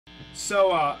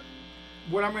So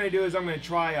what I'm going to do is I'm going to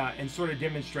try and sort of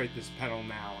demonstrate this pedal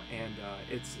now, and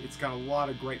it's got a lot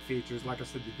of great features. Like I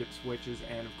said, the dip switches,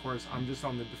 and of course I'm just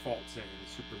on the default setting,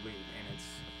 the super lead, and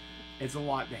it's a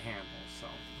lot to handle. So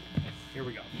here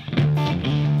we go.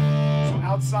 So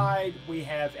outside we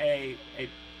have a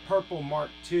purple Mark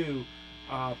II,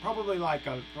 probably like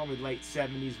a late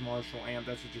 70s Marshall amp.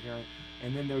 That's what you're hearing.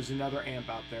 And then there's another amp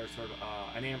out there, sort of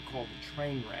an amp called the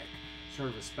Trainwreck, sort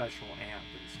of a special amp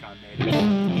that this guy made.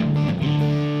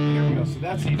 Here we go. So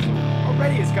that's it. So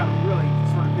already it's got a really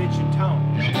sort of bitchin'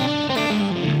 tone. But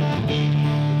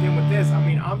then with this, I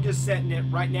mean, I'm just setting it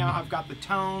right now. I've got the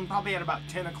tone probably at about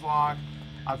 10 o'clock.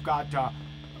 I've got the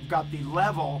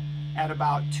level at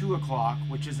about 2 o'clock,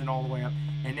 which isn't all the way up.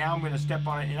 And now I'm going to step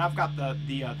on it, and I've got the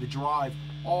drive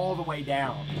all the way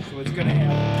down. So it's going to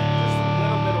have just a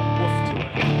little bit of woof to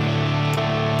it.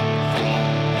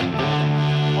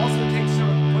 Also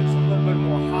puts a little bit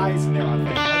more highs in there, I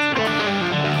think.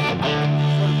 That's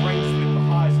what sort of brings the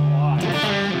highs alive.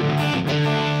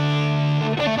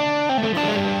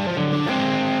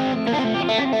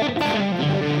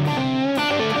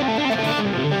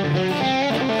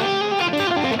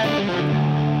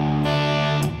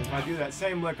 If I do that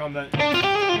same lick on the... It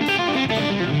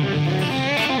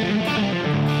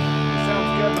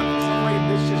sounds good, but for some reason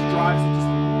this just drives it just a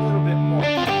little bit more.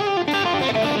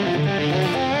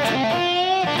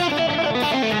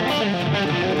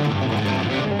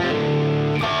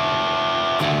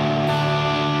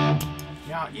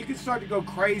 Now, you can start to go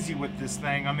crazy with this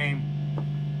thing. I mean,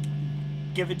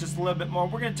 give it just a little bit more.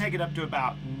 We're going to take it up to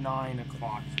about 9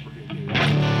 o'clock. Is what we're going to do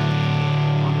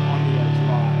on the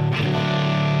drive.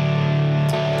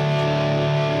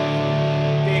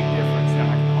 Big difference that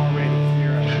I can already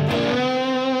hear.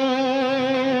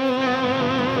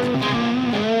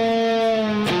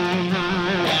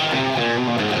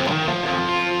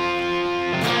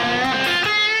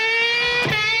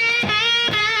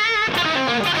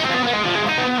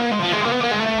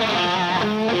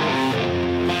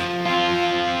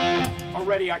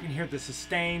 Already I can hear the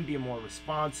sustain being more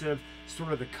responsive,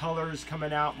 sort of the colors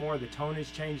coming out more, the tone has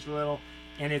changed a little,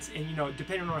 and you know,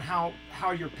 depending on how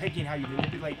you're picking, how you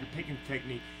manipulate your picking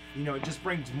technique, you know, it just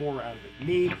brings more out of it.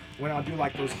 Me, when I do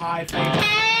like those high things,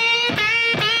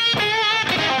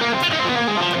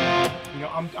 you know,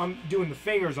 I'm doing the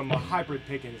fingers on my hybrid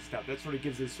picking and stuff. That sort of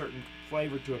gives it a certain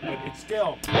flavor to it, but it's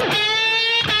still, you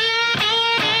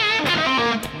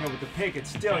know, with the pick, it's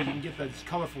still, you can get those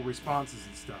colorful responses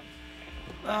and stuff.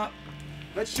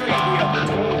 Let's show you the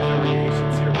tone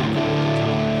variations here. So,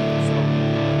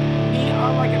 me, I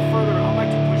like it further. I like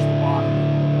to push the bottom.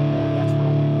 That's what I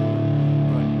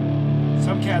like. But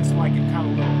some cats like it kind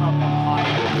of a little up on high.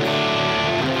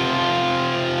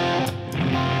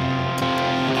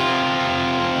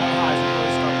 That highs are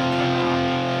really starting to come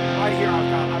out. Right here, I've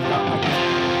got the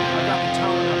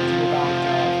tone up to about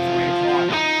 3 o'clock.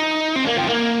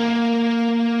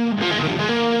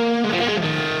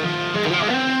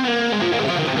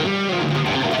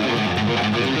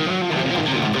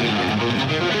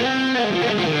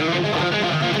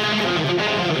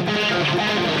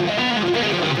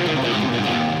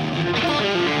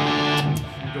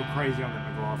 Crazy on the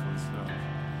McLaughlin stuff,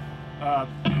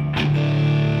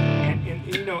 and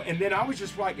you know, and then I was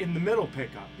just right in the middle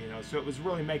pickup, you know, so it was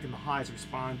really making the highs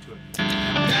respond to it.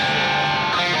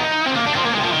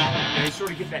 And you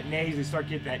sort of get that you start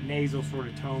getting that nasal sort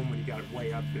of tone when you got it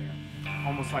way up there,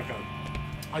 almost like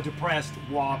a depressed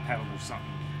wah pedal or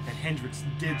something that Hendrix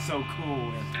did so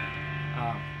cool with.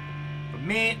 But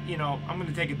me, you know, I'm going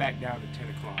to take it back down to 10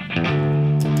 o'clock.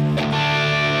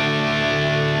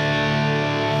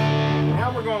 Now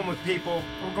we're going with people,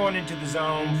 we're going into the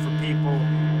zone for people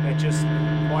that just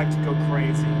like to go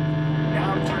crazy.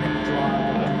 Now I'm turning the drive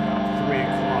up to about 3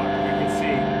 o'clock. You can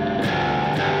see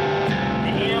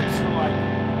the amps are like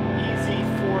easy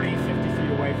 40, 50 feet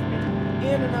away from me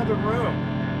in another room.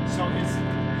 So it's,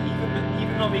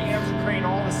 even though the amps are creating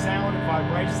all the sound and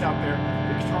vibrations out there,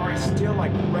 the guitar is still like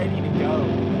ready to go.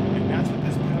 And that's what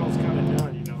this pedal's kind of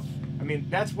done, you know. I mean,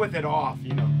 that's with it off,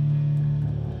 you know.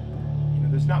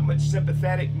 There's not much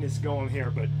sympatheticness going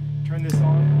here, but turn this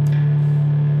on,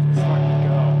 it's like to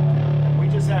go. We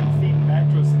just have a feed back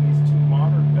to us in these two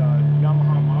modern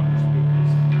Yamaha monitor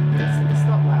speakers. It's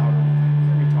not loud or anything. You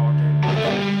hear me talking.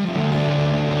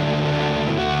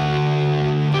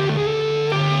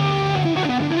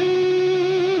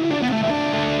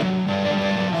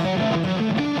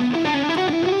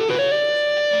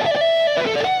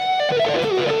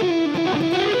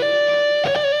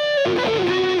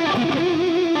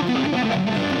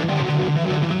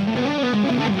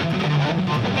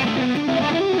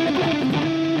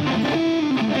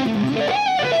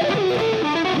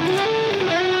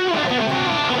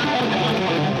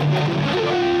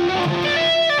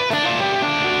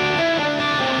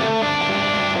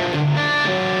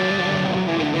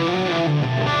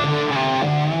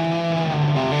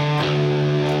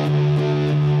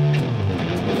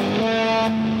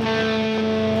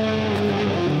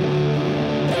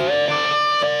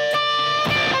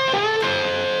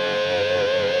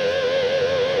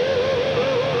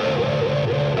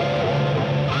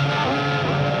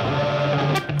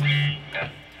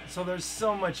 So there's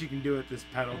so much you can do with this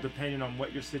pedal depending on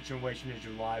what your situation is,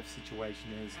 your live situation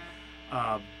is.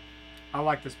 I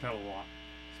like this pedal a lot.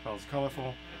 This pedal's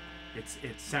colorful.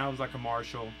 It sounds like a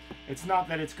Marshall. It's not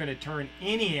that it's going to turn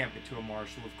any amp into a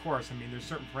Marshall, of course. I mean, there's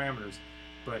certain parameters.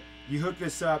 But you hook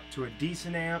this up to a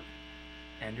decent amp,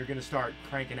 and you're going to start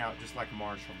cranking out just like a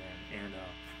Marshall, man. And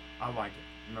I like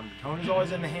it. Remember, tone is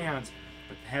always in the hands,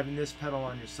 but having this pedal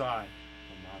on your side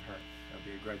will not hurt. That'll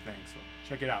be a great thing. So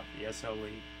check it out, the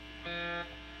SLE.